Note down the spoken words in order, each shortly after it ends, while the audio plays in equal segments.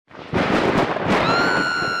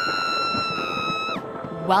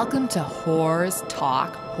Welcome to Whores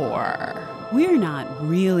Talk Horror. We're not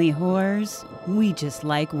really whores. We just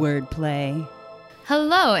like wordplay.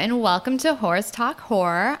 Hello, and welcome to Whores Talk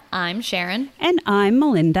Horror. I'm Sharon. And I'm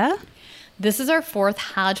Melinda. This is our fourth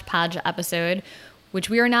Hodgepodge episode, which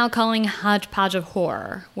we are now calling Hodgepodge of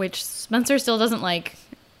Horror, which Spencer still doesn't like.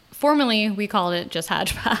 Formerly, we called it just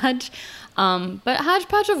Hodgepodge. But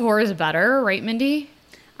Hodgepodge of Horror is better, right, Mindy?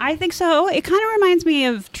 I think so. It kind of reminds me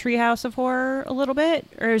of Treehouse of Horror a little bit.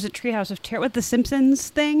 Or is it Treehouse of Terror with the Simpsons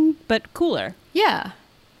thing? But cooler. Yeah.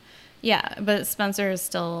 Yeah, but Spencer is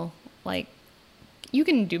still like, you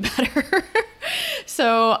can do better.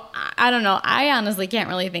 So, I don't know. I honestly can't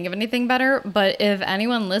really think of anything better. But if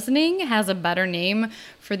anyone listening has a better name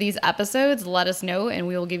for these episodes, let us know and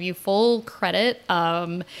we will give you full credit.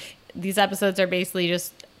 These episodes are basically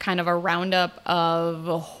just kind of a roundup of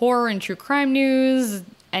horror and true crime news,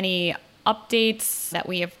 any updates that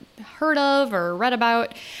we have heard of or read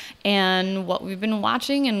about, and what we've been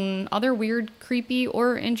watching and other weird, creepy,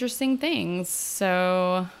 or interesting things.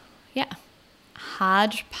 So, yeah.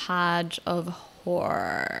 Hodgepodge of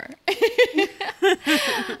horror.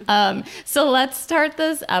 So let's start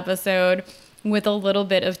this episode with a little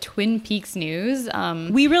bit of Twin Peaks news.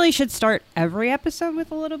 We really should start every episode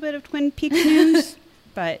with a little bit of Twin Peaks news.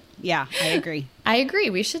 But yeah, I agree. I agree.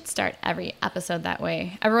 We should start every episode that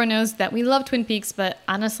way. Everyone knows that we love Twin Peaks, but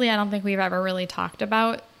honestly, I don't think we've ever really talked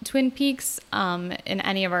about Twin Peaks in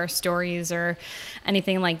any of our stories or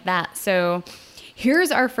anything like that. So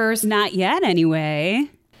here's our first... Not yet, anyway.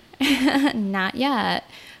 Not yet.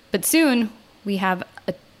 But soon, we have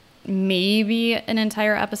maybe an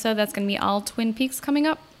entire episode that's going to be all Twin Peaks coming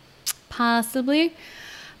up. Possibly.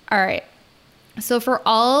 All right. So for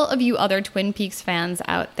all of you other Twin Peaks fans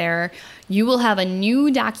out there, you will have a new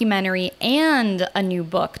documentary and a new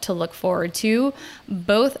book to look forward to.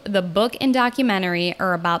 Both the book and documentary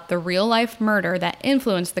are about the real-life murder that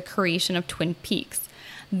influenced the creation of Twin Peaks.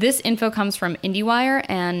 This info comes from IndieWire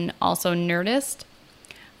and also Nerdist.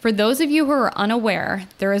 For those of you who are unaware,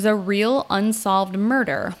 there is a real unsolved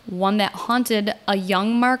murder, one that haunted a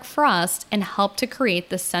young Mark Frost and helped to create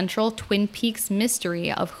the central Twin Peaks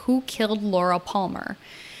mystery of who killed Laura Palmer.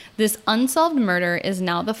 This unsolved murder is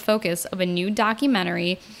now the focus of a new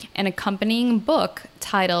documentary and accompanying book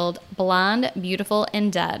titled Blonde, Beautiful,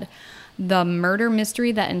 and Dead: The Murder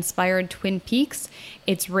Mystery That Inspired Twin Peaks.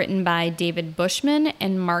 It's written by David Bushman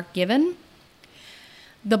and Mark Given.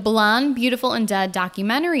 The Blonde, Beautiful, and Dead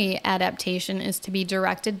documentary adaptation is to be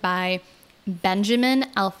directed by Benjamin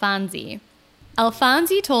Alfonsi.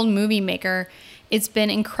 Alfonsi told Movie Maker, "It's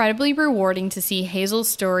been incredibly rewarding to see Hazel's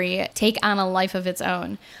story take on a life of its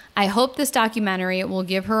own. I hope this documentary will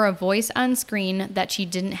give her a voice on screen that she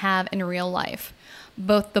didn't have in real life.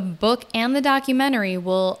 Both the book and the documentary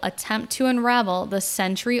will attempt to unravel the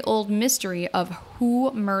century-old mystery of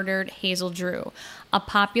who murdered Hazel Drew, a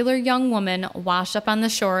popular young woman washed up on the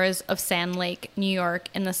shores of Sand Lake, New York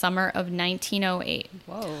in the summer of 1908.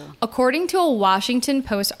 Whoa. According to a Washington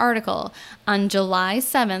Post article, on July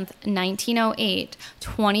 7th, 1908,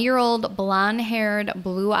 20-year-old blonde-haired,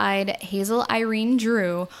 blue-eyed Hazel Irene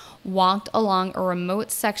Drew walked along a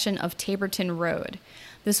remote section of Taborton Road.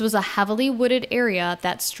 This was a heavily wooded area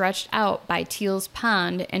that stretched out by Teal's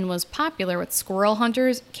Pond and was popular with squirrel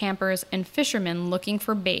hunters, campers, and fishermen looking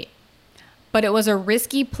for bait. But it was a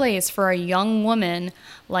risky place for a young woman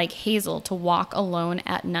like Hazel to walk alone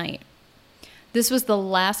at night. This was the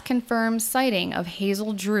last confirmed sighting of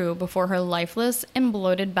Hazel Drew before her lifeless and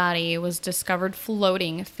bloated body was discovered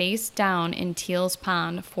floating face down in Teal's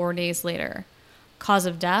Pond 4 days later. Cause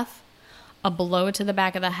of death? A blow to the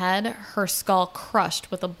back of the head, her skull crushed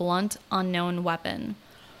with a blunt, unknown weapon.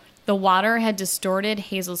 The water had distorted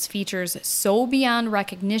Hazel's features so beyond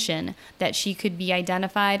recognition that she could be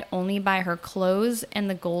identified only by her clothes and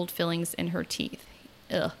the gold fillings in her teeth.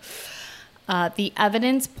 Ugh. The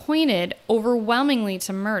evidence pointed overwhelmingly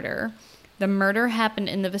to murder. The murder happened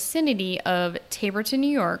in the vicinity of Taborton, New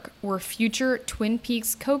York, where future Twin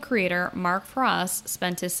Peaks co-creator Mark Frost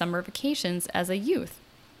spent his summer vacations as a youth.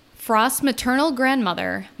 Frost's maternal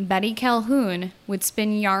grandmother, Betty Calhoun, would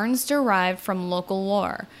spin yarns derived from local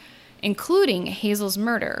lore, including Hazel's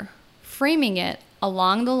murder, framing it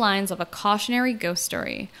along the lines of a cautionary ghost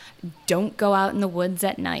story. Don't go out in the woods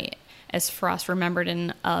at night. As Frost remembered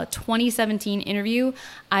in a 2017 interview,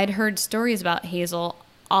 I'd heard stories about Hazel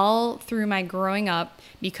all through my growing up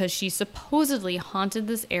because she supposedly haunted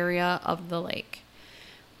this area of the lake.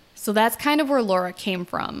 So that's kind of where Laura came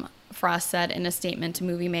from, Frost said in a statement to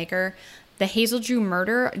Movie Maker. The Hazel Drew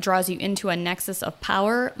murder draws you into a nexus of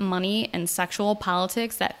power, money, and sexual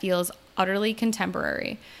politics that feels utterly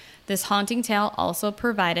contemporary. This haunting tale also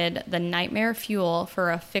provided the nightmare fuel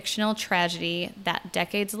for a fictional tragedy that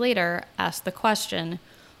decades later asked the question,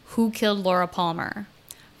 who killed Laura Palmer?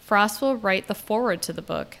 Frost will write the foreword to the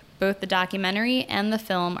book. Both the documentary and the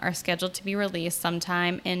film are scheduled to be released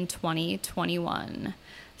sometime in 2021.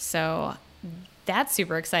 So that's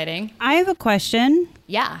super exciting. I have a question.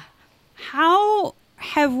 Yeah. How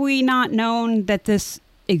have we not known that this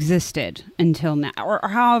existed until now? Or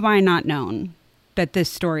how have I not known that this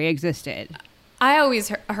story existed? I always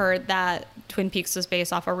heard that Twin Peaks was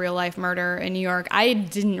based off a real life murder in New York. I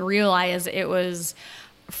didn't realize it was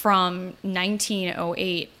from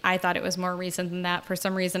 1908. I thought it was more recent than that. For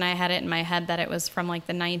some reason, I had it in my head that it was from like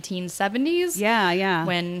the 1970s. Yeah.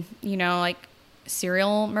 When, like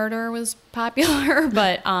serial murder was popular.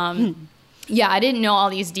 But yeah, I didn't know all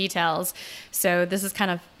these details. So this is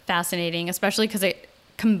kind of fascinating, especially because it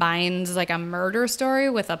combines like a murder story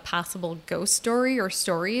with a possible ghost story or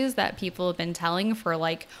stories that people have been telling for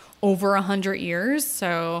like over 100 years.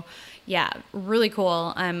 So yeah, really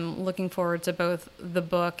cool. I'm looking forward to both the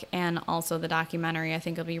book and also the documentary. I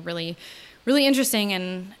think it'll be really, really interesting.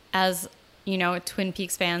 And as Twin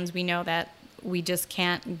Peaks fans, we know that we just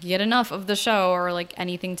can't get enough of the show or like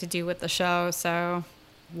anything to do with the show. So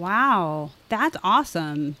wow, that's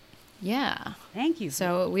awesome. Yeah. Thank you.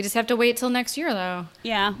 So we just have to wait till next year, though.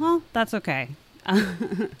 Yeah, well, that's okay. All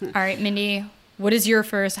right, Mindy, what is your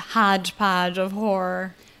first hodgepodge of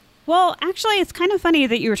horror? Well, actually, it's kind of funny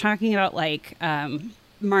that you were talking about like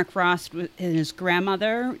Mark Frost and his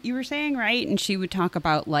grandmother, you were saying, right? And she would talk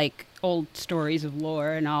about like old stories of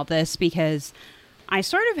lore and all this, because I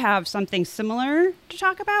sort of have something similar to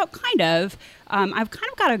talk about, kind of. I've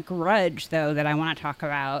kind of got a grudge, though, that I want to talk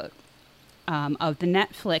about. Of the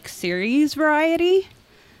Netflix series Variety.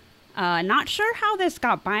 Not sure how this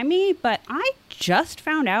got by me, but I just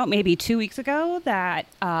found out maybe 2 weeks ago that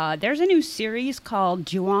there's a new series called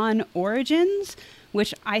Ju-On Origins,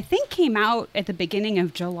 which I think came out at the beginning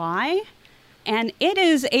of July. And it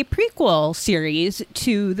is a prequel series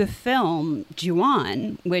to the film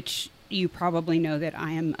Ju-On, which you probably know that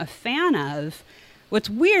I am a fan of. What's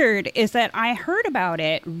weird is that I heard about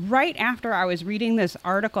it right after I was reading this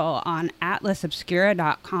article on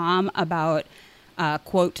atlasobscura.com about,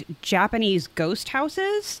 quote, Japanese ghost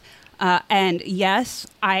houses. And yes,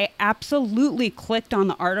 I absolutely clicked on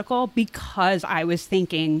the article because I was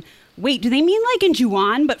thinking, wait, do they mean like in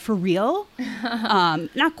Ju-On, but for real?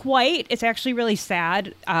 Not quite. It's actually really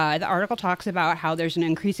sad. The article talks about how there's an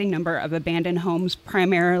increasing number of abandoned homes,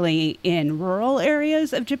 primarily in rural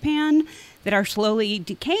areas of Japan, that are slowly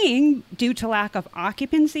decaying due to lack of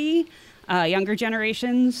occupancy. Younger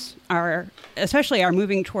generations especially are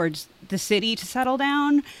moving towards the city to settle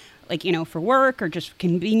down, like, for work or just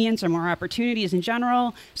convenience or more opportunities in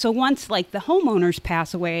general. So once like the homeowners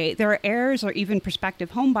pass away, their heirs or even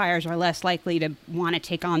prospective home buyers are less likely to want to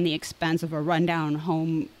take on the expense of a rundown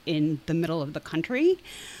home in the middle of the country.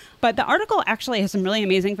 But the article actually has some really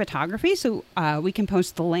amazing photography, so we can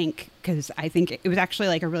post the link because I think it was actually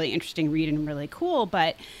like a really interesting read and really cool.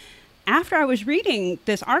 But after I was reading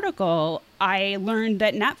this article, I learned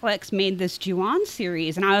that Netflix made this Ju-On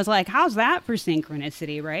series, and I was like, how's that for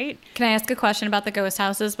synchronicity, right? Can I ask a question about the ghost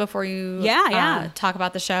houses before you talk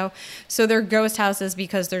about the show? So they're ghost houses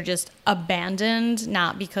because they're just abandoned,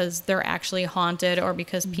 not because they're actually haunted or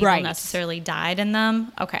because people necessarily died in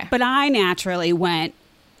them? Okay. But I naturally went,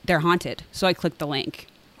 they're haunted, so I clicked the link.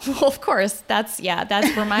 Well, of course, that's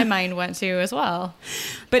where my mind went to as well.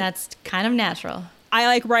 But that's kind of natural. I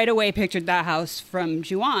like right away pictured that house from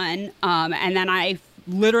Ju-On, and then I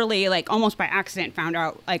literally like almost by accident found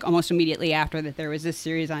out like almost immediately after that there was this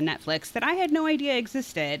series on Netflix that I had no idea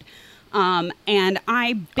existed, and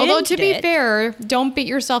I binged Although to be it. fair, don't beat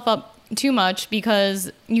yourself up too much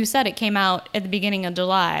because you said it came out at the beginning of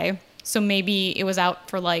July, so maybe it was out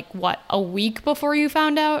for like a week before you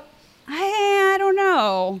found out. I don't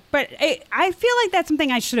know, but I feel like that's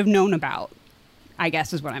something I should have known about, I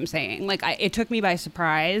guess is what I'm saying. Like, it took me by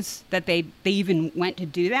surprise that they even went to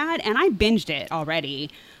do that, and I binged it already.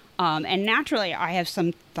 And naturally, I have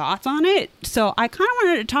some thoughts on it, so I kind of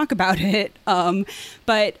wanted to talk about it.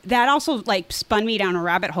 But that also, like, spun me down a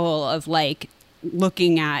rabbit hole of, like,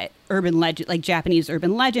 looking at urban legend, like Japanese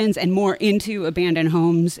urban legends, and more into abandoned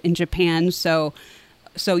homes in Japan. So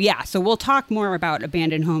we'll talk more about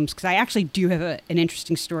abandoned homes because I actually do have an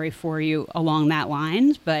interesting story for you along that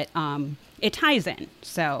lines, but it ties in.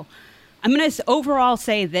 So I'm going to overall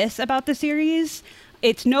say this about the series.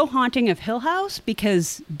 It's no Haunting of Hill House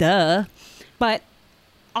because duh, but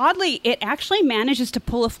oddly, it actually manages to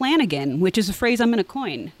pull a Flanagan, which is a phrase I'm going to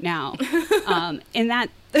coin now, in that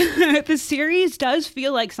the series does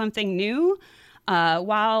feel like something new.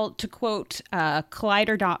 While, to quote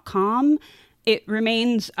Collider.com, it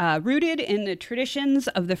remains rooted in the traditions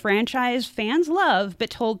of the franchise fans love, but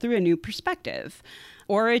told through a new perspective.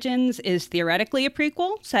 Origins is theoretically a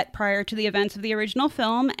prequel set prior to the events of the original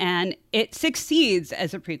film, and it succeeds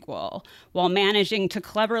as a prequel while managing to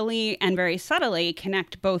cleverly and very subtly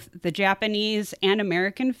connect both the Japanese and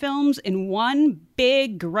American films in one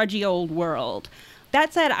big, grudgy old world.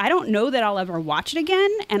 That said, I don't know that I'll ever watch it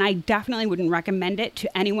again, and I definitely wouldn't recommend it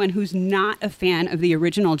to anyone who's not a fan of the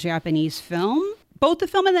original Japanese film. Both the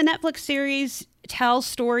film and the Netflix series tell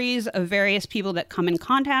stories of various people that come in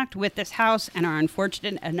contact with this house and are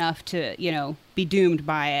unfortunate enough to, be doomed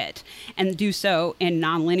by it, and do so in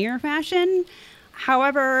nonlinear fashion.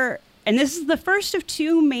 However, and this is the first of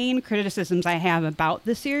two main criticisms I have about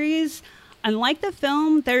the series, unlike the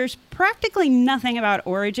film, there's practically nothing about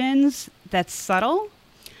Origins that's subtle.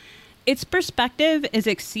 Its perspective is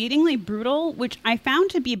exceedingly brutal, which I found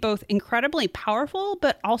to be both incredibly powerful,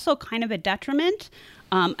 but also kind of a detriment.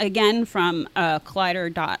 Again, from a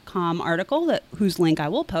Collider.com article, whose link I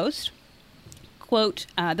will post. Quote,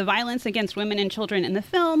 the violence against women and children in the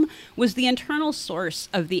film was the internal source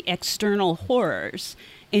of the external horrors.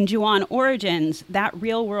 In Ju-on Origins, that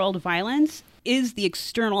real-world violence is the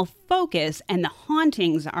external focus, and the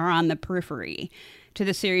hauntings are on the periphery. To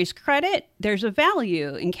the series' credit, there's a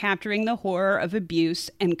value in capturing the horror of abuse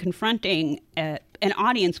and confronting an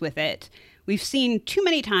audience with it. We've seen too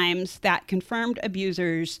many times that confirmed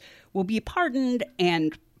abusers will be pardoned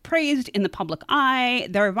and praised in the public eye,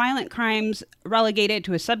 their violent crimes relegated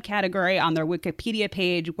to a subcategory on their Wikipedia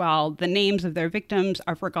page, while the names of their victims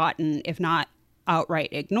are forgotten, if not outright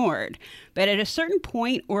ignored. But at a certain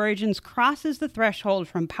point, Origins crosses the threshold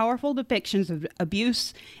from powerful depictions of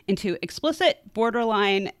abuse into explicit,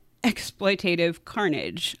 borderline, exploitative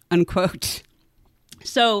carnage, unquote.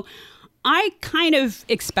 So I kind of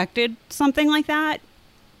expected something like that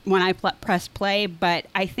when I pressed play, but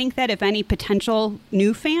I think that if any potential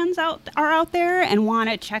new fans are out there and want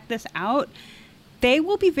to check this out, they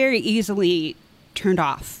will be very easily turned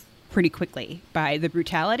off pretty quickly by the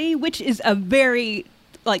brutality, which is a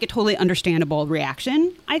totally understandable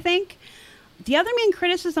reaction, I think. The other main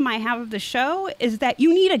criticism I have of the show is that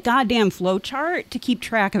you need a goddamn flowchart to keep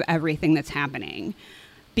track of everything that's happening.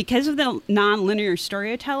 Because of the non-linear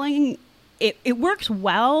storytelling, it works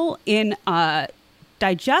well in a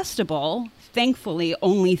digestible, thankfully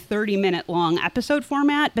only 30-minute long episode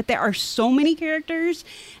format, but there are so many characters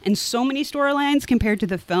and so many storylines compared to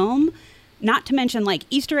the film, not to mention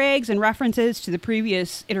Easter eggs and references to the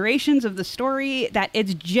previous iterations of the story, that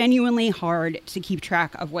it's genuinely hard to keep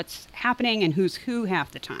track of what's happening and who's who half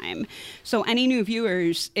the time. So any new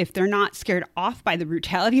viewers, if they're not scared off by the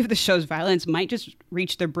brutality of the show's violence, might just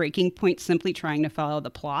reach their breaking point simply trying to follow the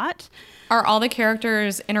plot. Are all the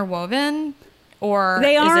characters interwoven? Or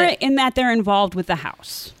they are, in that they're involved with the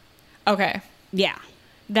house. Okay. Yeah.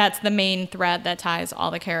 That's the main thread that ties all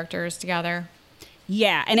the characters together.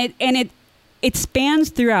 Yeah, and it spans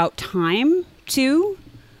throughout time, too.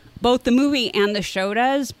 Both the movie and the show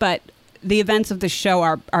does, but the events of the show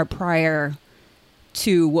are prior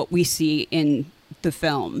to what we see in the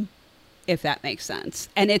film, if that makes sense.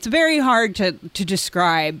 And it's very hard to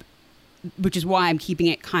describe, which is why I'm keeping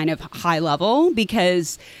it kind of high level,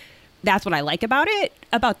 because that's what I like about it,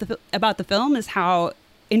 about the film, is how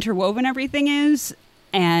interwoven everything is.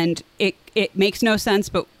 And it makes no sense,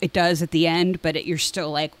 but it does at the end. But you're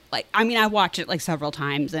still I watch it several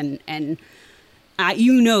times, and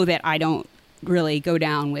that I don't really go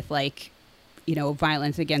down with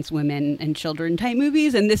violence against women and children type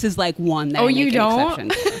movies, and this is one that I make you don't? an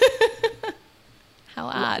exception for. How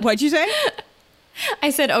odd. What'd you say? I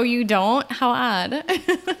said, oh, you don't? How odd.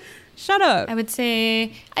 Shut up. I'd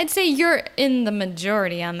say you're in the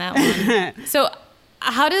majority on that one. So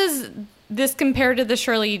how does this compare to the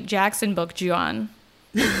Shirley Jackson book, Ju-on?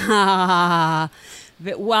 Well,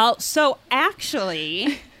 so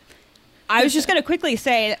actually, I was just going to quickly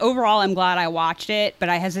say that overall I'm glad I watched it, but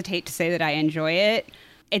I hesitate to say that I enjoy it.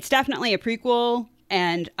 It's definitely a prequel,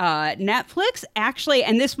 and Netflix actually,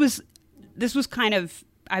 and this was kind of,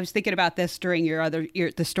 I was thinking about this during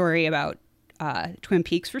the story about Twin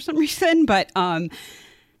Peaks for some reason, but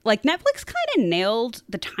Netflix kind of nailed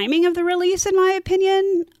the timing of the release, in my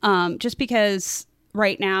opinion, just because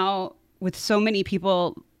right now with so many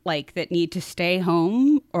people that need to stay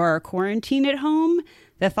home or quarantine at home,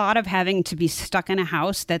 the thought of having to be stuck in a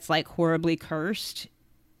house that's horribly cursed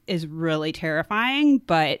is really terrifying.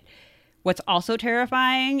 But what's also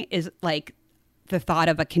terrifying is the thought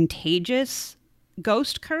of a contagious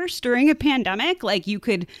ghost curse during a pandemic. Like, you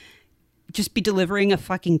could just be delivering a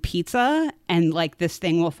fucking pizza and like this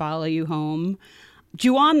thing will follow you home.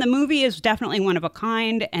 Ju-on, the movie, is definitely one of a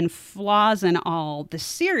kind, and flaws and all, the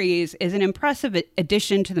series is an impressive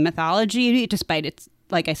addition to the mythology, despite its,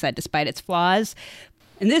 like I said, despite its flaws.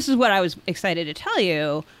 And this is what I was excited to tell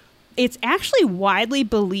you. It's actually widely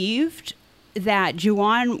believed that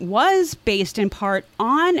Ju-on was based in part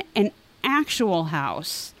on an actual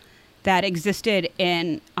house that existed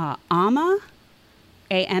in Ama,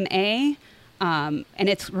 AMA, and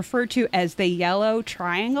it's referred to as the Yellow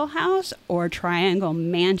Triangle House or Triangle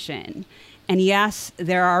Mansion. And yes,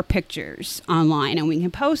 there are pictures online and we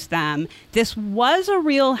can post them. This was a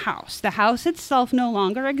real house. The house itself no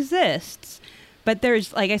longer exists. But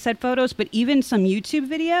there's, like I said, photos, but even some YouTube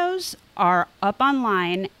videos are up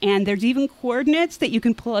online. And there's even coordinates that you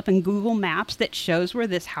can pull up in Google Maps that shows where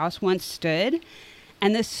this house once stood.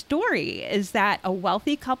 And the story is that a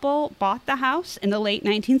wealthy couple bought the house in the late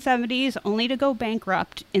 1970s only to go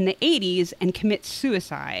bankrupt in the 80s and commit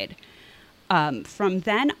suicide. From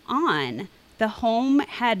then on, the home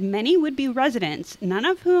had many would-be residents, none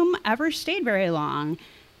of whom ever stayed very long,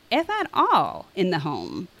 if at all, in the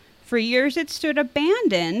home. For years, it stood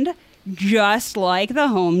abandoned, just like the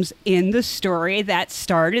homes in the story that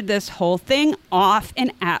started this whole thing off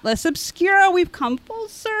in Atlas Obscura. We've come full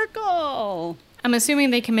circle. I'm assuming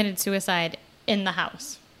they committed suicide in the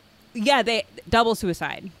house. Yeah, they double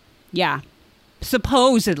suicide. Yeah.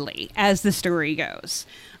 Supposedly, as the story goes.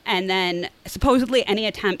 And then supposedly any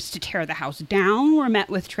attempts to tear the house down were met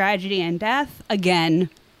with tragedy and death. Again,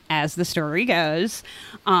 as the story goes.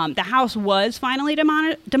 The house was finally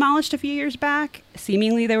demolished a few years back.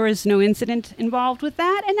 Seemingly there was no incident involved with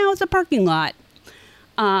that, and now it's a parking lot.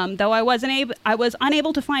 Though I was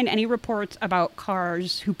unable to find any reports about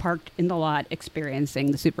cars who parked in the lot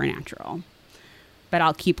experiencing the supernatural. But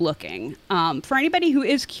I'll keep looking. For anybody who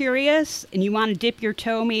is curious and you want to dip your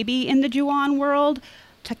toe maybe in the Ju-on world,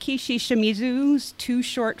 Takeshi Shimizu's 2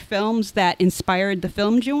 short films that inspired the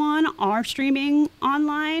film Ju-on are streaming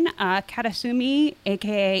online. Katasumi,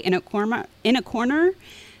 aka In a Corner,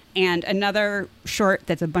 and another short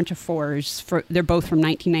that's a bunch of 4s. They're both from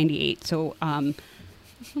 1998, so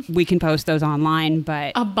we can post those online.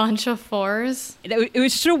 But a bunch of 4s. It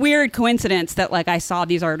was just a weird coincidence that like I saw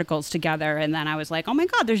these articles together, and then I was like, oh my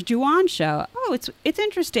god, there's Ju-on show. Oh, it's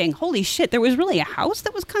interesting. Holy shit, there was really a house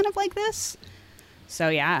that was kind of like this. So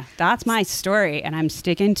yeah, that's my story, and I'm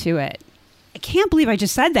sticking to it. I can't believe I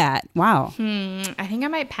just said that. Wow. I think I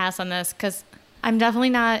might pass on this because I'm definitely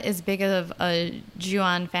not as big of a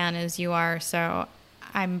Ju-on fan as you are, so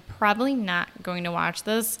I'm probably not going to watch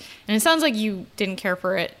this. And it sounds like you didn't care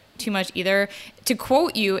for it too much either. To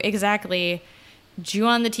quote you exactly,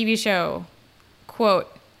 Ju-on the TV show,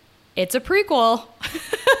 quote, "It's a prequel."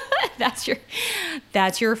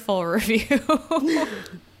 That's your full review.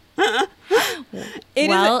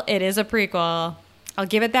 It is a prequel. I'll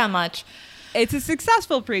give it that much. It's a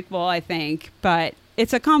successful prequel, I think, but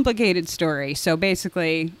it's a complicated story. So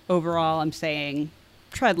basically, overall, I'm saying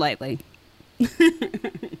tread lightly.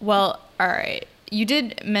 Well, all right. You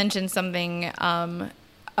did mention something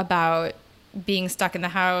about being stuck in the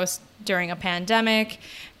house during a pandemic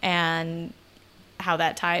and how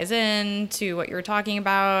that ties in to what you were talking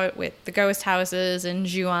about with the ghost houses and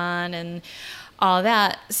Ju-on and all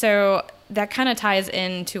that. So that kind of ties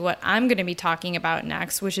into what I'm going to be talking about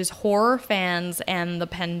next, which is horror fans and the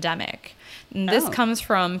pandemic. And this comes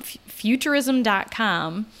from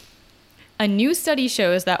Futurism.com. A new study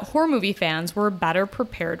shows that horror movie fans were better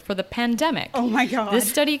prepared for the pandemic. Oh my God. This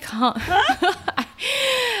study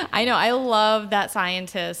I know, I love that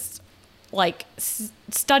scientists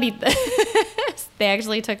studied this. They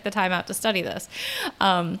actually took the time out to study this.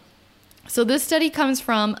 So this study comes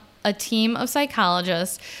from a team of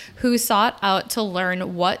psychologists who sought out to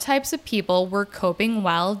learn what types of people were coping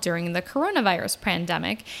well during the coronavirus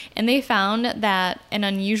pandemic, and they found that an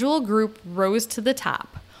unusual group rose to the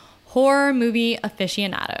top: horror movie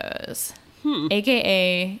aficionados,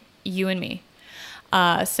 aka you and me.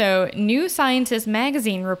 So New Scientist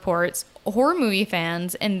magazine reports horror movie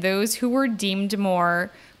fans and those who were deemed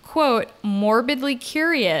more, quote, morbidly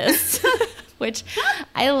curious, which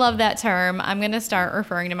I love that term. I'm going to start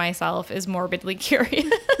referring to myself as morbidly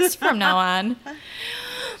curious from now on.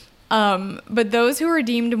 But those who are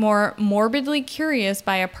deemed more morbidly curious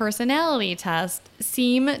by a personality test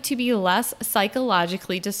seem to be less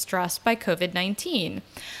psychologically distressed by COVID-19.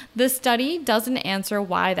 The study doesn't answer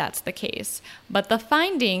why that's the case, but the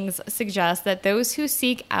findings suggest that those who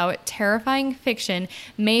seek out terrifying fiction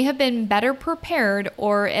may have been better prepared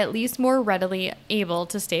or at least more readily able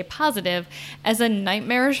to stay positive as a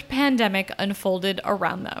nightmarish pandemic unfolded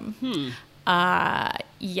around them.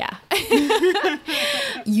 Yeah.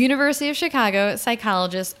 University of Chicago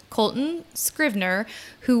psychologist Colton Scrivener,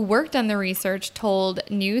 who worked on the research, told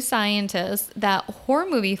New Scientist that horror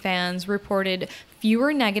movie fans reported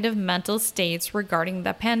fewer negative mental states regarding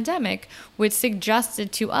the pandemic, which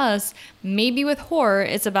suggested to us maybe with horror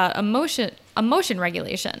it's about emotion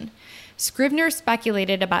regulation. Scrivener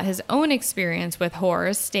speculated about his own experience with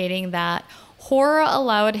horror, stating that horror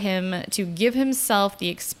allowed him to give himself the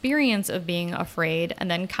experience of being afraid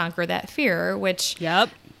and then conquer that fear, which,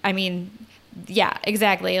 I mean, yeah,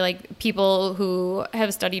 exactly. Like people who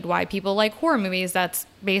have studied why people like horror movies, that's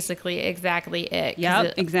basically exactly it.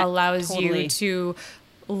 Yep, it allows you to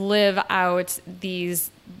live out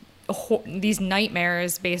these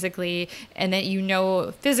nightmares basically, and that you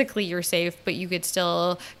know physically you're safe, but you could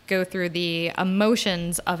still go through the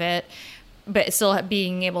emotions of it, but still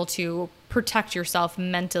being able to protect yourself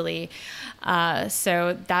mentally.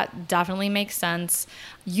 So that definitely makes sense.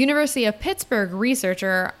 University of Pittsburgh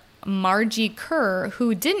researcher Margie Kerr,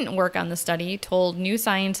 who didn't work on the study, told New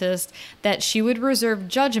Scientist that she would reserve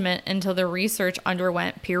judgment until the research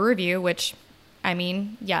underwent peer review, which, I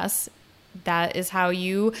mean, yes, that is how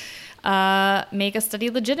you make a study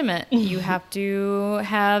legitimate. You have to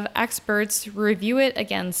have experts review it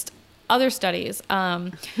against other studies.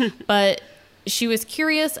 But she was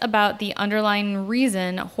curious about the underlying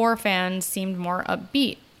reason horror fans seemed more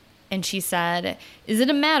upbeat. And she said, is it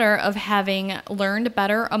a matter of having learned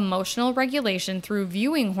better emotional regulation through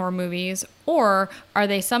viewing horror movies, or are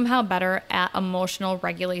they somehow better at emotional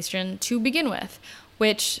regulation to begin with?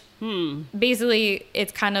 Which basically,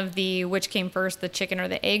 it's kind of the which came first, the chicken or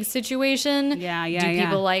the egg situation. Do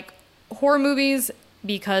people like horror movies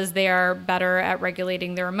because they are better at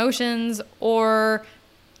regulating their emotions, or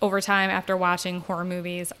over time after watching horror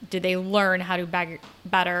movies, did they learn how to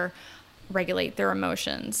better regulate their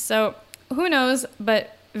emotions? So who knows,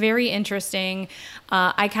 but very interesting.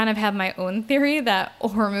 I kind of have my own theory that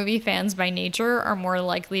horror movie fans by nature are more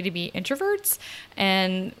likely to be introverts,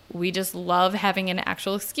 and we just love having an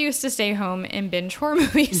actual excuse to stay home and binge horror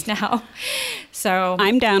movies now. So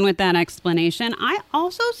I'm down with that explanation. I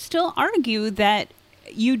also still argue that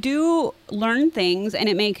you do learn things and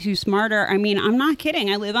it makes you smarter. I mean, I'm not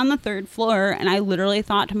kidding. I live on the 3rd floor and I literally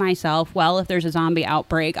thought to myself, well, if there's a zombie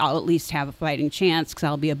outbreak, I'll at least have a fighting chance because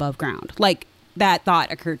I'll be above ground. Like, that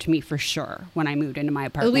thought occurred to me for sure when I moved into my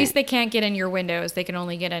apartment. At least they can't get in your windows. They can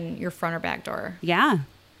only get in your front or back door. Yeah.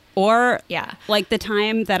 Or like the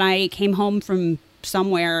time that I came home from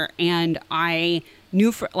somewhere and I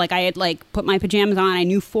knew I had put my pajamas on. I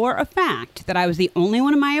knew for a fact that I was the only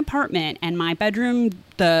one in my apartment, and my bedroom,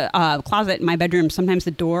 the closet in my bedroom, sometimes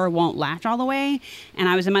the door won't latch all the way. And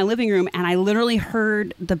I was in my living room and I literally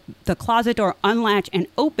heard the closet door unlatch and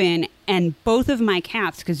open, and both of my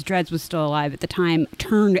cats, because Dreads was still alive at the time,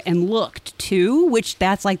 turned and looked too, which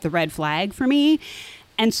that's like the red flag for me.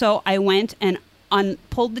 And so I went and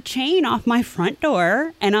pulled the chain off my front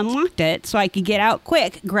door and unlocked it so I could get out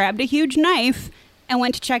quick, grabbed a huge knife, and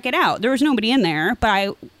went to check it out. There was nobody in there, but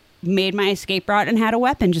I made my escape route and had a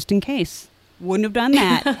weapon just in case. Wouldn't have done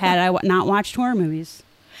that had I not watched horror movies.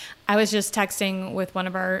 I was just texting with one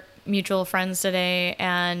of our mutual friends today,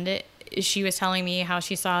 and she was telling me how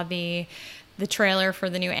she saw the trailer for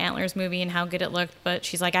the new Antlers movie and how good it looked, but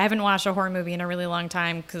she's like, I haven't watched a horror movie in a really long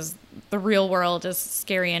time because the real world is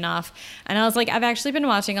scary enough. And I was like, I've actually been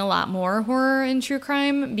watching a lot more horror and true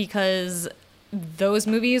crime because those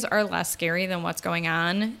movies are less scary than what's going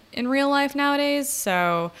on in real life nowadays.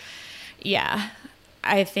 So yeah,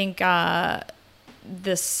 I think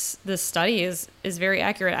this study is very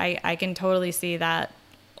accurate. I can totally see that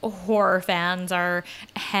horror fans are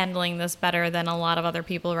handling this better than a lot of other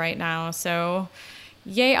people right now. So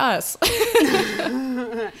yay us.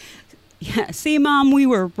 Yeah, see, Mom, we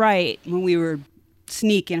were right when we were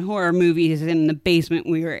sneaking horror movies in the basement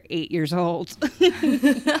when we were 8 years old.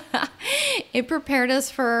 It prepared us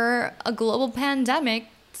for a global pandemic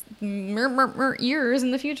years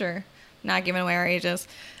in the future. Not giving away our ages.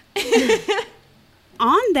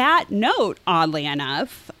 On that note, oddly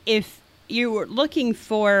enough, if you were looking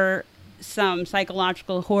for some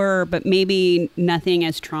psychological horror, but maybe nothing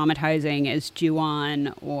as traumatizing as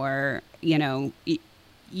Ju-On or,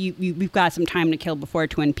 we've got some time to kill before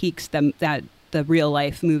Twin Peaks, the real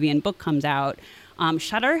life movie and book comes out.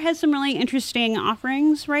 Shudder has some really interesting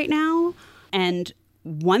offerings right now. And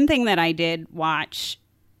one thing that I did watch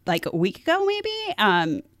like a week ago,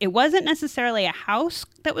 maybe, it wasn't necessarily a house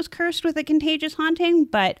that was cursed with a contagious haunting,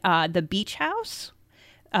 but The Beach House,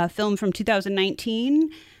 a film from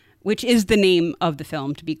 2019, which is the name of the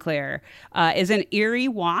film, to be clear, is an eerie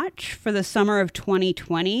watch for the summer of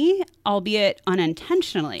 2020, albeit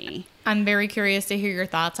unintentionally. I'm very curious to hear your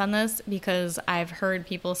thoughts on this because I've heard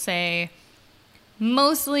people say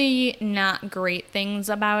mostly not great things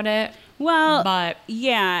about it. Well, but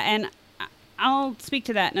yeah, and I'll speak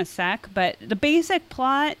to that in a sec, but the basic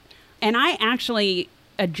plot, and I actually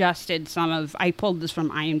adjusted I pulled this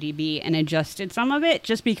from IMDb and adjusted some of it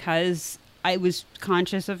just because I was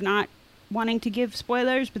conscious of not wanting to give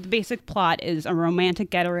spoilers, but the basic plot is a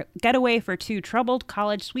romantic getaway for two troubled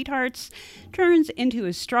college sweethearts turns into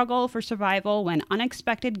a struggle for survival when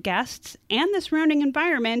unexpected guests and the surrounding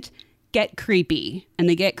environment get creepy. And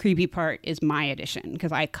the get creepy part is my addition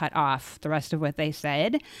because I cut off the rest of what they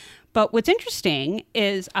said. But what's interesting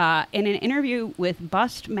is in an interview with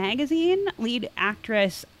Bust Magazine, lead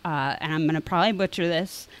actress, and I'm going to probably butcher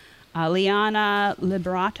this, Liana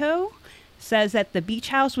Liberato, says that The Beach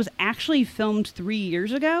House was actually filmed 3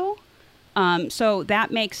 years ago. So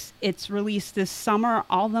that makes its release this summer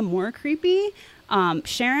all the more creepy.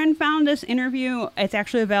 Sharon found this interview. It's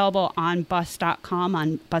actually available on bust.com,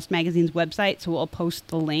 on Bust Magazine's website, so we'll post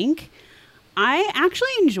the link. I actually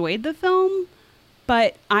enjoyed the film,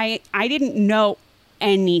 but I didn't know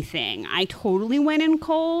anything. I totally went in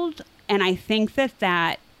cold, and I think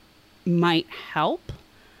that might help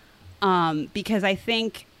because I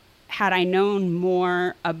think had I known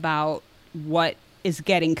more about what is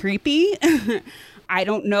getting creepy, I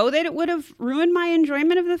don't know that it would have ruined my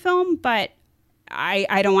enjoyment of the film, but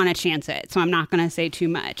I don't want to chance it, so I'm not going to say too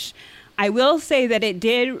much. I will say that it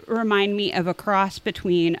did remind me of a cross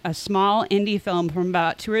between a small indie film from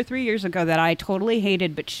about 2 or 3 years ago that I totally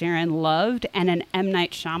hated but Sharon loved, and an M.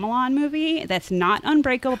 Night Shyamalan movie that's not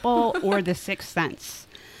Unbreakable or The Sixth Sense.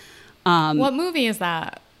 What movie is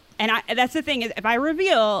that? And that's the thing, is if I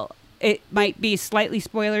reveal, it might be slightly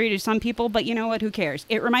spoilery to some people, but you know what? Who cares?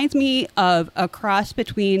 It reminds me of a cross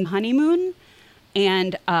between Honeymoon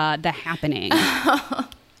and The Happening.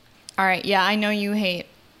 All right. Yeah, I know you hate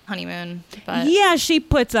Honeymoon, but yeah, she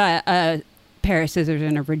puts a pair of scissors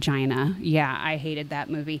in her vagina. Yeah, I hated that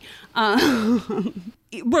movie.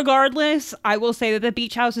 Regardless, I will say that The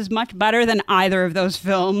Beach House is much better than either of those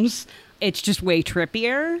films. It's just way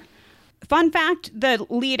trippier. Fun fact, the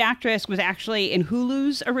lead actress was actually in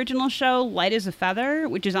Hulu's original show, Light as a Feather,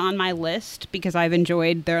 which is on my list because I've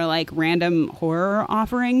enjoyed their like random horror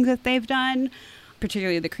offerings that they've done,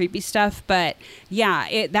 particularly the creepy stuff. But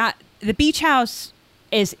yeah, The Beach House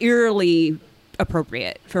is eerily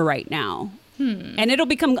appropriate for right now. And it'll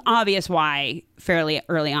become obvious why fairly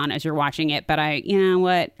early on as you're watching it. But you know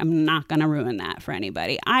what? I'm not going to ruin that for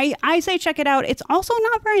anybody. I say check it out. It's also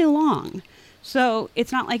not very long. So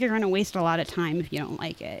it's not like you're going to waste a lot of time if you don't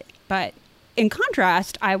like it. But in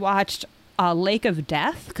contrast, I watched Lake of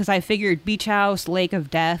Death because I figured Beach House, Lake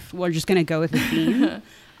of Death, we're just going to go with the theme.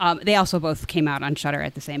 They also both came out on Shudder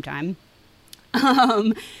at the same time.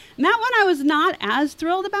 That one I was not as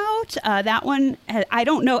thrilled about. That one, I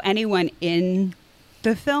don't know anyone in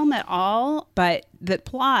the film at all, but the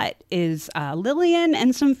plot is Lillian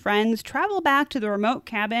and some friends travel back to the remote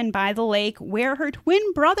cabin by the lake where her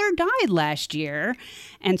twin brother died last year,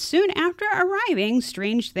 and soon after arriving,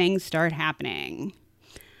 strange things start happening.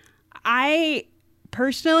 I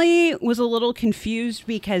personally was a little confused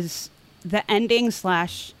because the ending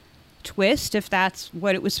 / twist, if that's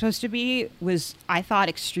what it was supposed to be, was, I thought,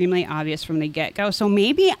 extremely obvious from the get-go. So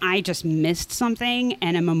maybe I just missed something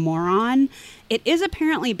and am a moron. It is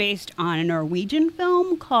apparently based on a Norwegian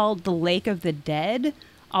film called The Lake of the Dead,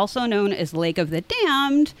 also known as Lake of the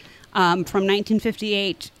Damned, from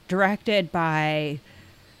 1958, directed by,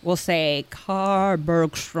 we'll say, Kar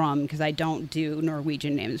Bergstrom, because I don't do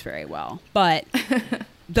Norwegian names very well. But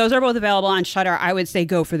those are both available on Shudder. I would say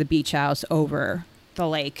go for The Beach House over The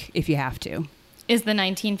Lake if you have to. Is the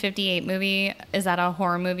 1958 movie, is that a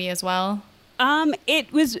horror movie as well?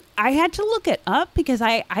 It was, I had to look it up because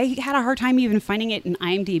I had a hard time even finding it in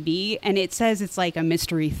IMDb, and it says it's like a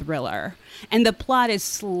mystery thriller. And the plot is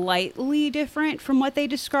slightly different from what they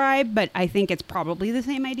describe, but I think it's probably the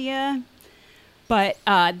same idea. But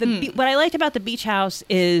what I liked about The Beach House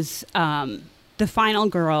is the final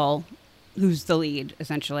girl, who's the lead,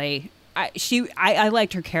 essentially. I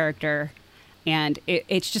liked her character. And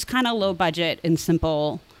it's just kind of low budget and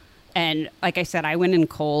simple. And like I said, I went in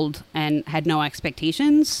cold and had no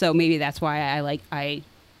expectations, so maybe that's why I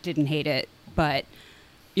didn't hate it. But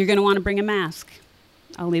you're going to want to bring a mask.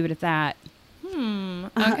 I'll leave it at that.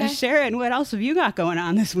 Okay. Sharon, what else have you got going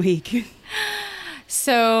on this week?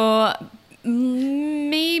 So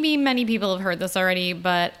maybe many people have heard this already,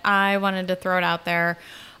 but I wanted to throw it out there.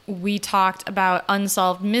 We talked about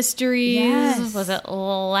unsolved mysteries. Yes. Was it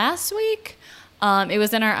last week? It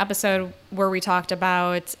was in our episode where we talked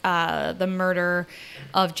about the murder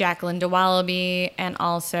of Jacqueline de Wallaby and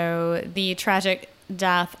also the tragic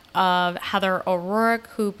death of Heather O'Rourke,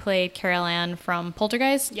 who played Carol Ann from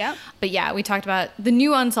Poltergeist. Yep. But yeah, we talked about the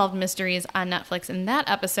new unsolved mysteries on Netflix in that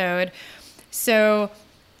episode. So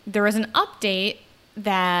there was an update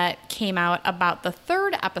that came out about the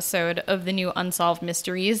third episode of the new unsolved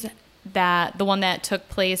mysteries, that the one that took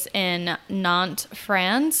place in Nantes,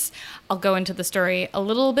 France. I'll go into the story a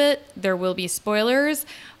little bit. There will be spoilers,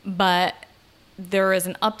 but there is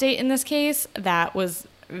an update in this case that was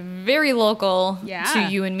very local to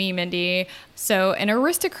you and me, Mindy. So an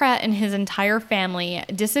aristocrat and his entire family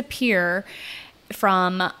disappear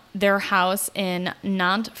from their house in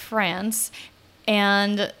Nantes, France,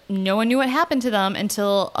 and no one knew what happened to them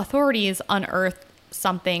until authorities unearthed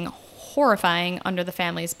something horrifying under the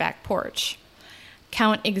family's back porch.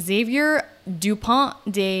 Count Xavier Dupont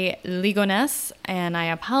de Ligonnès, and I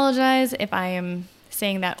apologize if I am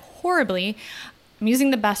saying that horribly, I'm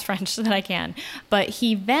using the best French that I can, but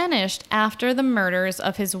he vanished after the murders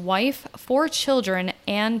of his wife, 4 children,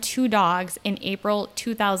 and 2 dogs in April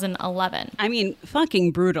 2011. I mean,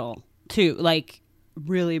 fucking brutal, too. Like,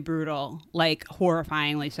 really brutal. Like,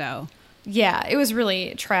 horrifyingly so. Yeah, it was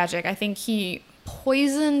really tragic. I think he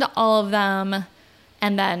poisoned all of them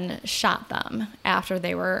and then shot them after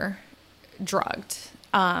they were drugged.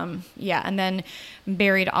 And then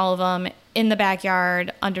buried all of them in the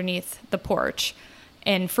backyard underneath the porch.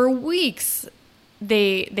 And for weeks,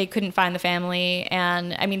 they couldn't find the family.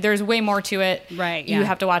 And I mean, there's way more to it. Right. You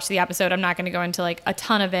have to watch the episode. I'm not going to go into like a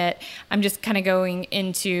ton of it. I'm just kind of going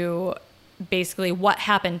into basically what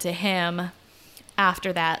happened to him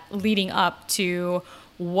after that, leading up to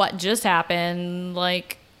what just happened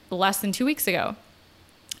like less than 2 weeks ago.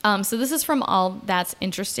 So this is from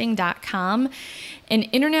allthat'sinteresting.com. An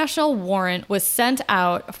international warrant was sent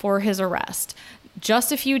out for his arrest.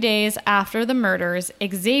 Just a few days after the murders,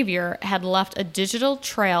 Xavier had left a digital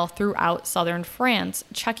trail throughout southern France,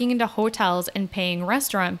 checking into hotels and paying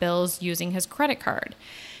restaurant bills using his credit card.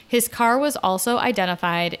 His car was also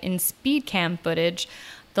identified in speed cam footage.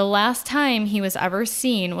 The last time he was ever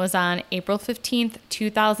seen was on April 15th,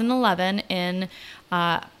 2011 in,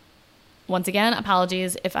 once again,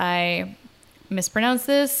 apologies if I mispronounce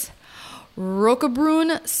this,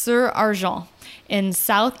 Roquebrune-sur-Argent in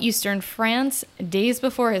southeastern France, days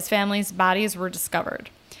before his family's bodies were discovered.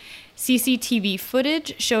 CCTV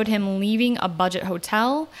footage showed him leaving a budget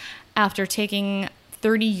hotel. After taking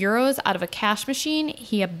 30 euros out of a cash machine,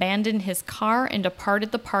 he abandoned his car and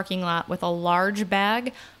departed the parking lot with a large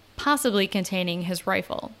bag, possibly containing his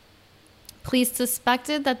rifle. Police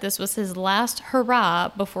suspected that this was his last hurrah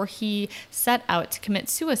before he set out to commit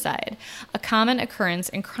suicide, a common occurrence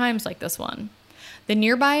in crimes like this one. The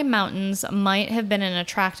nearby mountains might have been an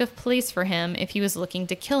attractive place for him if he was looking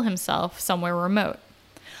to kill himself somewhere remote.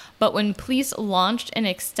 But when police launched an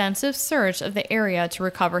extensive search of the area to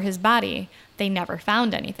recover his body, they never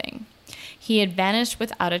found anything. He had vanished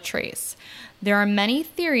without a trace. There are many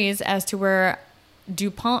theories as to where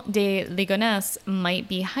Dupont de Ligonnès might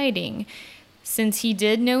be hiding. Since he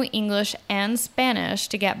did know English and Spanish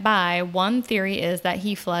to get by, one theory is that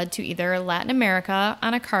he fled to either Latin America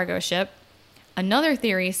on a cargo ship. Another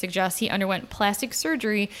theory suggests he underwent plastic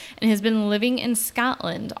surgery and has been living in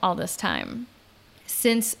Scotland all this time.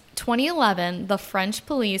 Since 2011, the French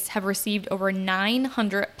police have received over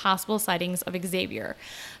 900 possible sightings of Xavier,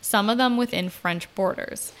 some of them within French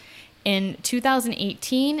borders. In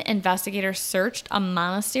 2018, investigators searched a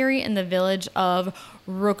monastery in the village of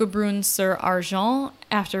Roquebrune-sur-Argent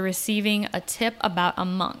after receiving a tip about a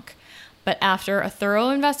monk. But after a thorough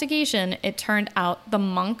investigation, it turned out the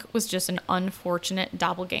monk was just an unfortunate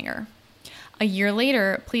doppelganger. A year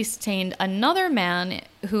later, police detained another man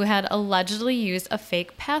who had allegedly used a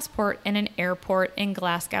fake passport in an airport in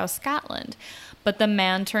Glasgow, Scotland, but the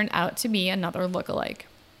man turned out to be another lookalike.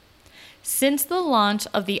 Since the launch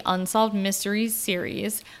of the Unsolved Mysteries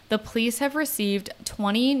series, the police have received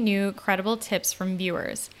 20 new credible tips from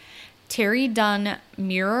viewers. Terry Dunn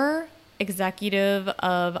Muir, executive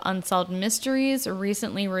of Unsolved Mysteries,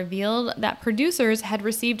 recently revealed that producers had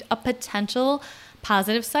received a potential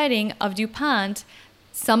positive sighting of Dupont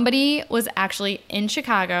Somebody was actually in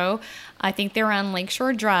Chicago. I think they were on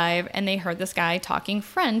Lakeshore Drive, and they heard this guy talking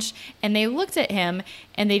French, and they looked at him,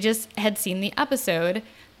 and they just had seen the episode.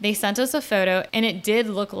 They sent us a photo, and it did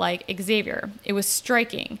look like Xavier. It was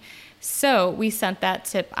striking. So we sent that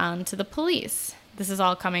tip on to the police. This is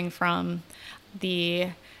all coming from the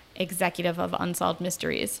executive of Unsolved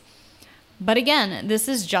Mysteries. But again, this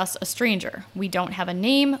is just a stranger. We don't have a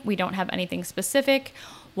name. We don't have anything specific.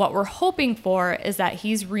 What we're hoping for is that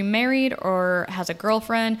he's remarried or has a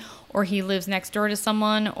girlfriend, or he lives next door to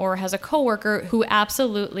someone, or has a coworker who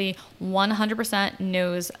absolutely 100%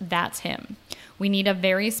 knows that's him. We need a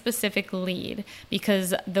very specific lead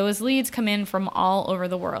because those leads come in from all over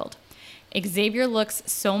the world. Xavier looks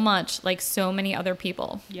so much like so many other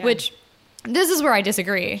people, which this is where I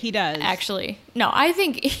disagree. He does. Actually. No, I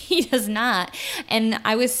think he does not. And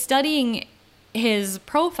I was studying his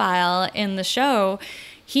profile in the show.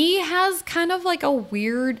 He has kind of like a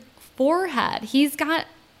weird forehead. He's got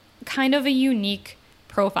kind of a unique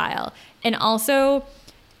profile. And also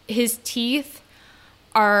his teeth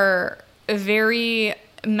are very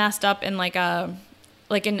messed up in like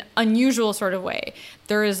an unusual sort of way.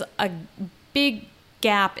 There is a big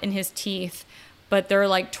gap in his teeth, but they're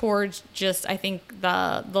like towards just, I think,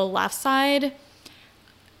 the left side.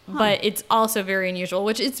 But it's also very unusual,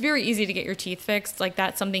 which it's very easy to get your teeth fixed. Like,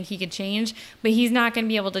 that's something he could change, but he's not going to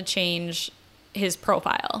be able to change his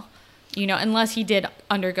profile, unless he did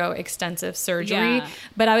undergo extensive surgery. Yeah.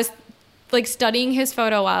 But I was like studying his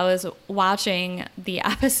photo while I was watching the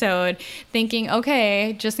episode, thinking,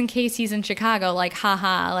 okay, just in case he's in Chicago, like,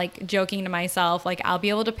 haha, like joking to myself, like I'll be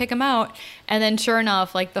able to pick him out. And then sure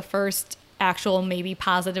enough, like the first actual maybe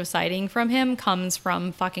positive sighting from him comes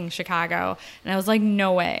from fucking Chicago. And I was like,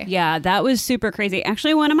 no way. Yeah, that was super crazy.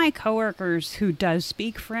 Actually, one of my coworkers who does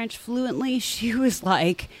speak French fluently, she was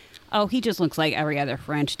like, oh, he just looks like every other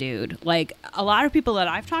French dude. Like, a lot of people that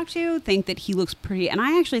I've talked to think that he looks pretty, and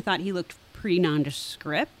I actually thought he looked pretty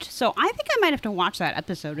nondescript. So I think I might have to watch that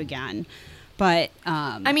episode again. But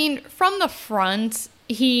I mean, from the front,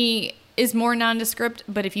 he is more nondescript,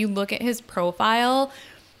 but if you look at his profile,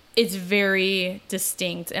 it's very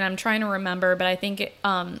distinct. And I'm trying to remember, but I think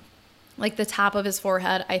like the top of his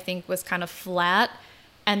forehead, I think, was kind of flat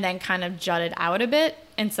and then kind of jutted out a bit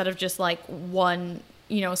instead of just like one,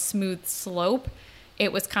 smooth slope.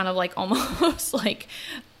 It was kind of like almost like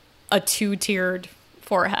a two-tiered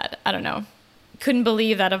forehead. I don't know. Couldn't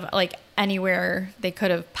believe that of like anywhere they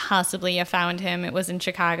could have possibly have found him. It was in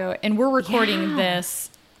Chicago. And we're recording this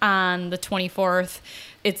on the 24th.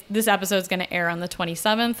 This episode's going to air on the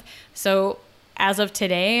 27th. So as of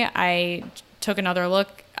today, I took another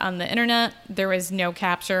look on the internet. There was no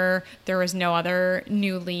capture. There was no other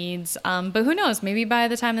new leads. But who knows? Maybe by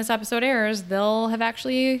the time this episode airs, they'll have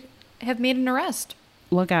actually have made an arrest.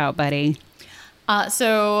 Look out, buddy. I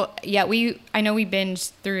know we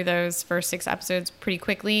binged through those first 6 episodes pretty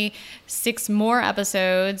quickly. 6 more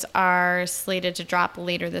episodes are slated to drop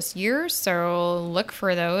later this year, so look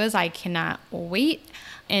for those. I cannot wait.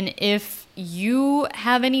 And if you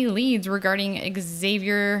have any leads regarding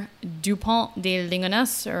Xavier Dupont de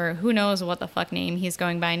Ligonnès, or who knows what the fuck name he's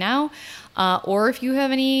going by now, or if you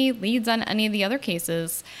have any leads on any of the other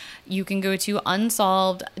cases, you can go to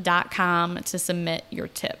unsolved.com to submit your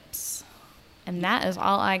tips. And that is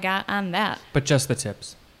all I got on that. But just the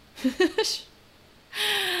tips.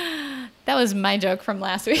 That was my joke from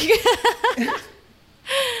last week.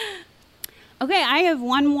 Okay, I have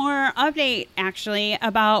one more update, actually,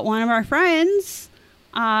 about one of our friends.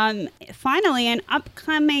 Finally, in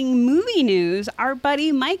upcoming movie news, our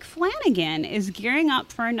buddy Mike Flanagan is gearing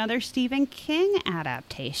up for another Stephen King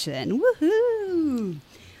adaptation. Woohoo!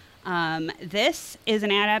 This is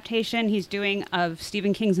an adaptation he's doing of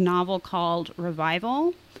Stephen King's novel called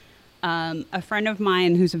Revival. A friend of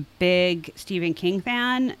mine who's a big Stephen King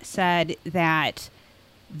fan said that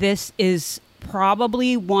this is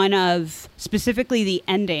probably specifically the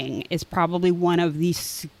ending is probably one of the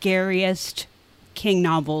scariest King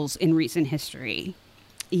novels in recent history.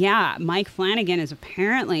 Yeah, Mike Flanagan is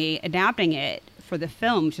apparently adapting it for the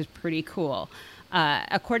film, which is pretty cool.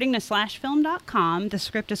 According to slashfilm.com, the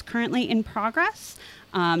script is currently in progress.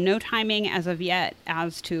 No timing as of yet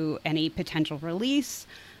as to any potential release.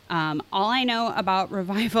 All I know about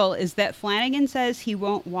Revival is that Flanagan says he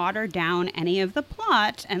won't water down any of the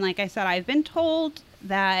plot. And like I said, I've been told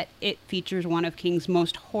that it features one of King's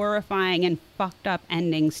most horrifying and fucked up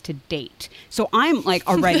endings to date. So I'm like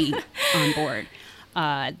already on board.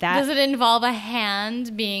 Does it involve a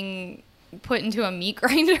hand being put into a meat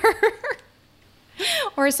grinder?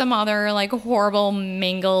 Or some other like horrible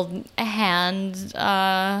mangled hand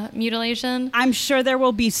mutilation. I'm sure there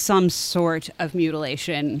will be some sort of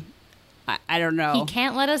mutilation. I don't know. He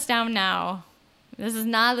can't let us down now. This is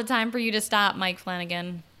not the time for you to stop, Mike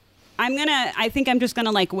Flanagan. I think I'm just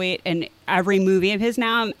gonna like wait, and every movie of his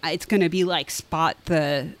now, it's gonna be like spot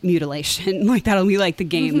the mutilation. Like that'll be like the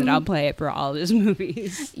game that I'll play it for all of his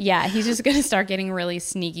movies. Yeah, he's just gonna start getting really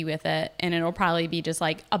sneaky with it, and it'll probably be just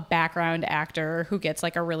like a background actor who gets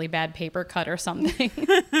like a really bad paper cut or something.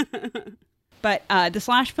 But the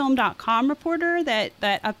slashfilm.com reporter that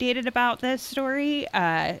updated about this story,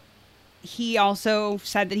 he also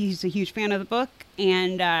said that he's a huge fan of the book,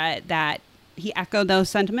 and that he echoed those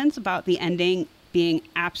sentiments about the ending being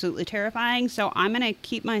absolutely terrifying. So I'm going to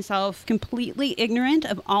keep myself completely ignorant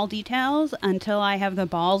of all details until I have the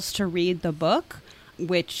balls to read the book,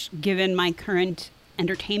 which, given my current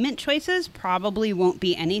entertainment choices, probably won't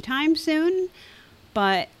be anytime soon.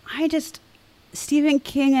 But Stephen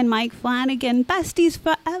King and Mike Flanagan, besties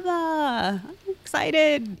forever. I'm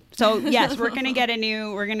excited. So yes, we're gonna get a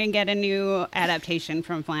new adaptation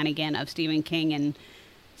from Flanagan of Stephen King, and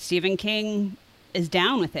Stephen King is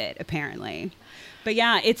down with it, apparently. But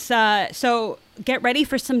yeah, it's so get ready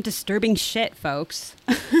for some disturbing shit, folks.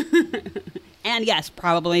 And yes,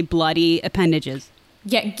 probably bloody appendages.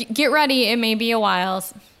 Yeah, get ready. It may be a while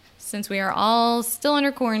since we are all still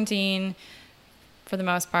under quarantine for the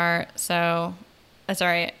most part. So that's all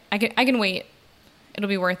right. I can wait. It'll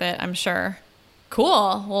be worth it, I'm sure.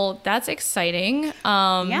 Cool. Well, that's exciting.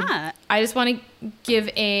 Yeah. I just want to give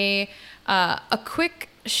a quick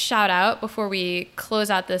shout out before we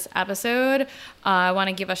close out this episode. I want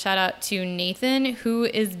to give a shout out to Nathan, who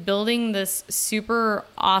is building this super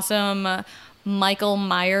awesome Michael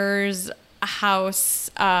Myers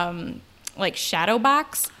house, like shadow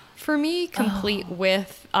box for me, complete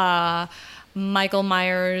with Michael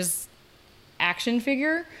Myers action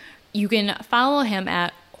figure. You can follow him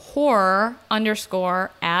at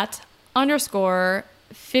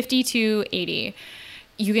horror_@_5280.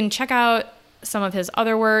 You can check out some of his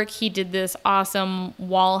other work. He did this awesome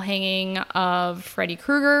wall hanging of Freddy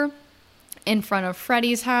Krueger in front of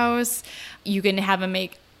Freddy's house. You can have him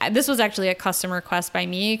make, this was actually a custom request by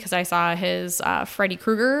me because I saw his Freddy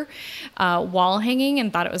Krueger wall hanging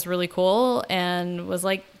and thought it was really cool, and was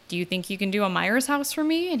like, do you think you can do a Myers house for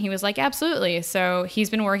me? And he was like, absolutely. So he's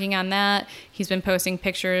been working on that. He's been posting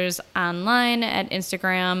pictures online at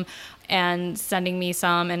Instagram and sending me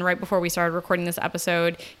some. And right before we started recording this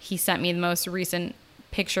episode, he sent me the most recent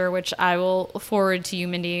picture, which I will forward to you,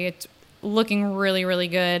 Mindy. It's looking really, really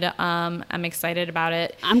good. I'm excited about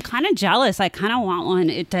it. I'm kind of jealous. I kind of want one.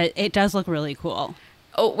 It does look really cool.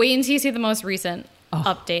 Oh, wait until you see the most recent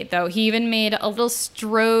update, though. He even made a little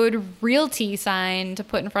Strode Realty sign to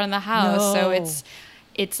put in front of the house. So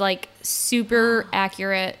it's like super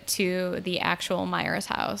accurate to the actual Myers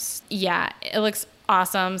house. Yeah, it looks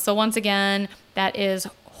awesome. So once again, that is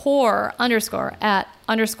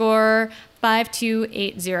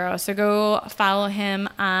horror_@_5280. So go follow him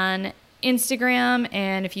on Instagram.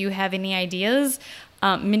 And if you have any ideas,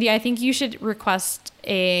 Mindy, I think you should request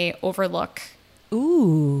a overlook.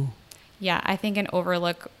 Ooh. Yeah, I think an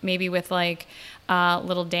overlook, maybe with like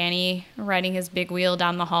little Danny riding his big wheel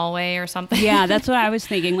down the hallway or something. Yeah, that's what I was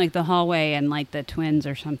thinking, like the hallway and like the twins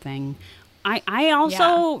or something. I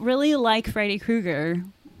also really like Freddy Krueger,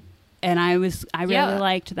 and I really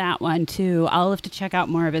liked that one too. I'll have to check out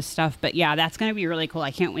more of his stuff, but yeah, that's going to be really cool.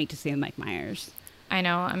 I can't wait to see Mike Myers. I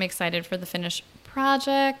know. I'm excited for the finished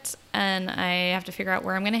project, and I have to figure out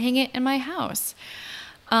where I'm going to hang it in my house.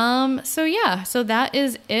 So that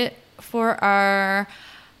is it for our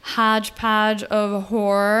hodgepodge of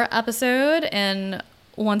horror episode. And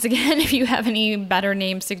once again, if you have any better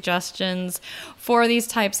name suggestions for these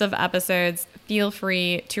types of episodes, feel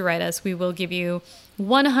free to write us. We will give you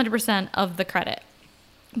 100% of the credit,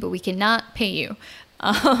 but we cannot pay you.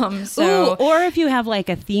 Ooh, or if you have like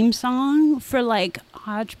a theme song for like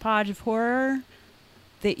hodgepodge of horror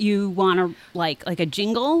that you want to like a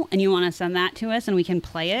jingle, and you want to send that to us and we can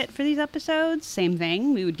play it for these episodes, same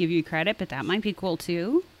thing. We would give you credit, but that might be cool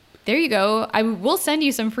too. There you go. I will send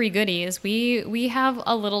you some free goodies. We have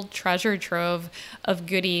a little treasure trove of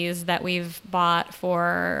goodies that we've bought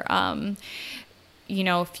for,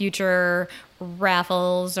 future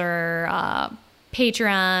raffles or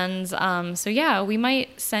Patrons. So yeah, we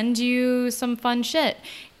might send you some fun shit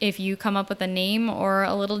if you come up with a name or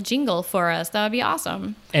a little jingle for us. That would be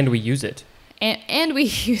awesome. And we use it. And we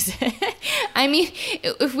use it. I mean,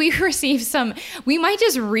 if we receive some, we might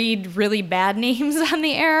just read really bad names on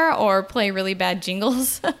the air or play really bad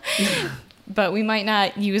jingles. but we might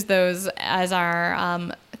not use those as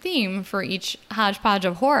our theme for each hodgepodge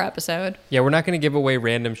of horror episode. Yeah, we're not going to give away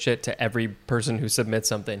random shit to every person who submits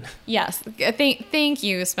something. Yes. Thank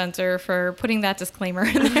you, Spencer, for putting that disclaimer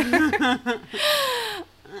in there.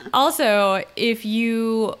 Also, if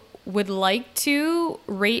you would like to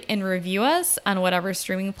rate and review us on whatever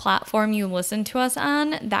streaming platform you listen to us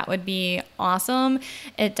on, that would be awesome.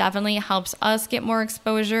 It definitely helps us get more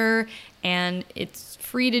exposure, and it's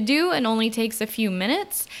free to do and only takes a few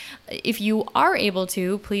minutes. If you are able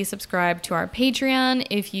to, please subscribe to our Patreon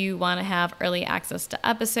if you want to have early access to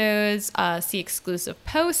episodes, see exclusive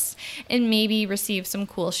posts, and maybe receive some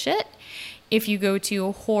cool shit. If you go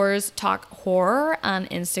to Whores Talk Horror on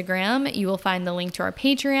Instagram, you will find the link to our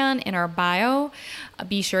Patreon in our bio.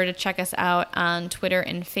 Be sure to check us out on Twitter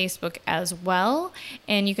and Facebook as well.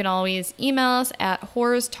 And you can always email us at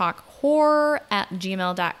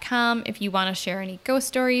horrorstalkhorror@gmail.com if you want to share any ghost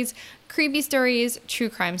stories, creepy stories, true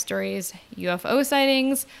crime stories, UFO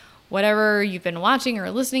sightings, whatever you've been watching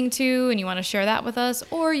or listening to, and you want to share that with us,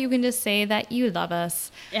 or you can just say that you love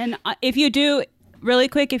us. And if you do... Really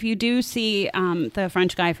quick, if you do see the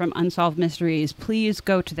French guy from Unsolved Mysteries, please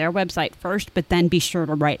go to their website first, but then be sure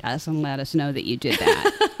to write us and let us know that you did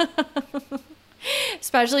that.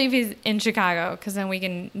 Especially if he's in Chicago, because then we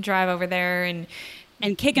can drive over there and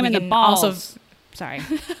kick him in the balls. Also, sorry.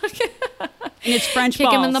 And it's French kick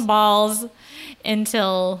balls. him in the balls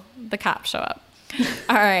until the cops show up.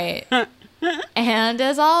 All right. And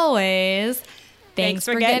as always, thanks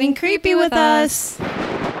for getting creepy with us.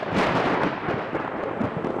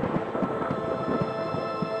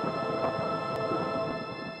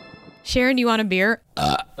 Sharon, do you want a beer?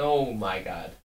 Oh my God.